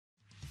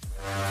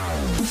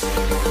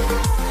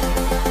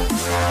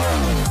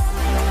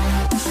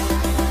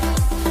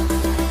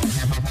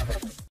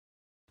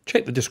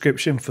Check the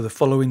description for the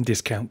following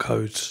discount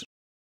codes.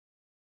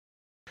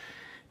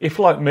 If,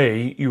 like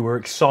me, you were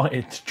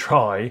excited to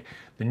try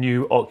the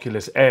new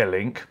Oculus Air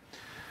Link,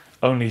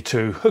 only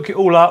to hook it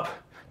all up,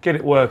 get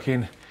it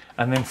working,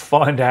 and then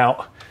find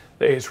out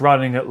that it's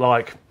running at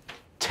like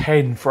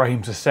 10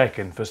 frames a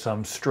second for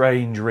some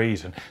strange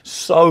reason.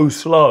 So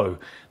slow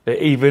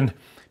that even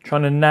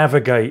trying to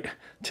navigate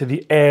to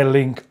the Air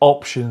Link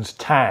options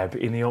tab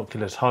in the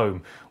Oculus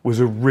Home was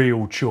a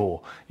real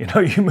chore. You know,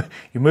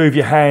 you move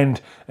your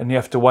hand and you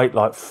have to wait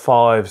like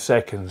 5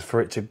 seconds for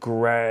it to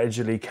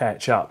gradually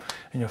catch up.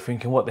 And you're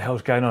thinking, what the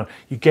hell's going on?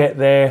 You get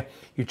there,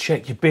 you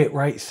check your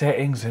bitrate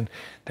settings and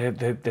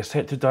they're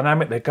set to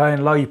dynamic, they're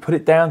going low, you put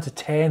it down to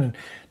 10 and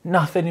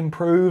nothing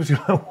improves. You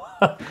know,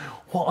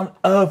 what on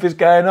earth is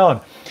going on?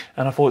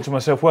 And I thought to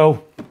myself,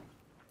 well,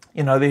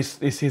 you know, this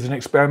is an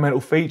experimental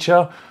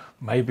feature.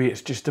 Maybe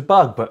it's just a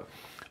bug, but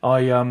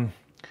I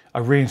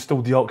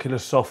reinstalled the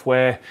Oculus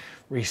software,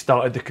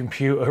 restarted the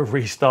computer,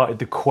 restarted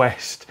the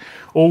Quest,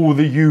 all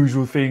the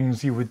usual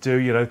things you would do.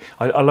 You know,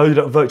 I loaded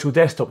up Virtual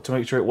Desktop to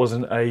make sure it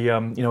wasn't a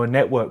a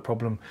network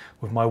problem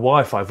with my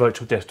Wi-Fi.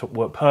 Virtual Desktop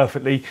worked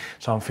perfectly,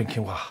 so I'm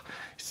thinking, well,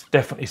 it's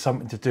definitely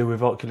something to do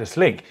with Oculus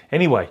Link.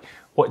 Anyway,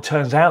 what it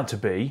turns out to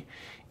be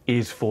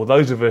is for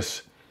those of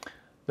us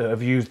that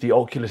have used the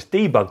Oculus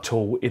debug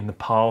tool in the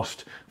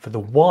past for the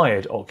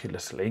wired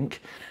Oculus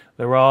Link,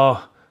 there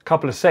are a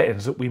couple of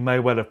settings that we may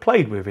well have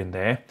played with in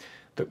there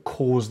that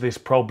cause this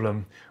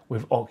problem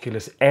with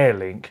Oculus Air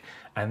Link,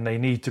 and they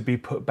need to be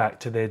put back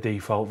to their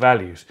default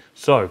values.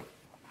 So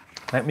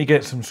let me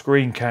get some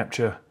screen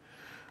capture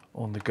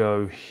on the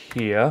go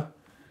here.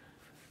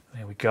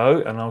 There we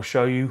go, and I'll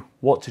show you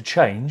what to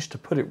change to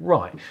put it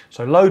right.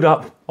 So load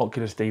up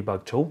Oculus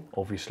debug tool,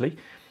 obviously,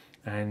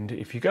 and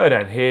if you go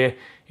down here,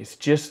 it's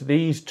just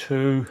these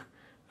two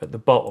at the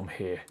bottom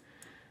here.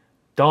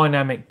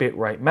 Dynamic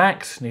bitrate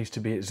max needs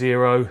to be at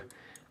 0,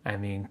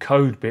 and the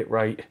encode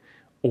bitrate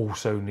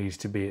also needs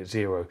to be at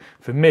 0.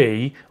 For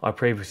me, I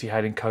previously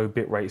had encode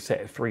bitrate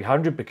set at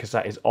 300 because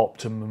that is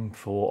optimum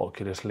for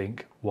Oculus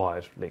Link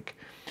wired link.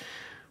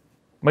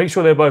 Make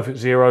sure they're both at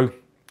 0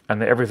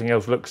 and that everything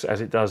else looks as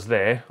it does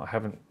there. I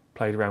haven't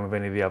played around with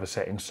any of the other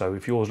settings, so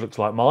if yours looks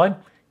like mine,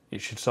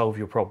 it should solve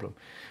your problem.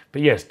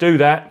 But yes, do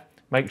that.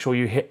 Make sure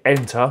you hit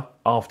enter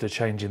after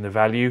changing the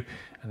value,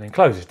 and then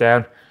close this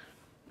down.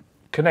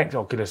 Connect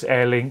Oculus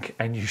Air Link,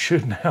 and you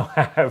should now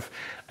have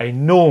a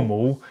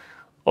normal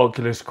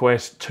Oculus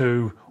Quest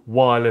 2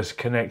 wireless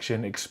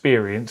connection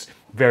experience,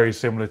 very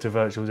similar to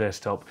Virtual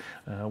Desktop,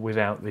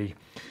 without the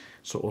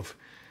sort of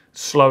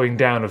slowing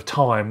down of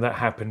time that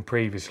happened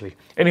previously.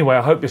 Anyway,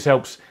 I hope this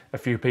helps a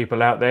few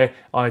people out there.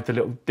 I had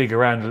to dig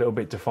around a little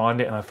bit to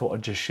find it, and I thought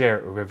I'd just share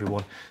it with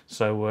everyone.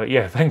 So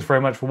yeah, thanks very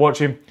much for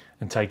watching,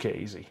 and take it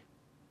easy.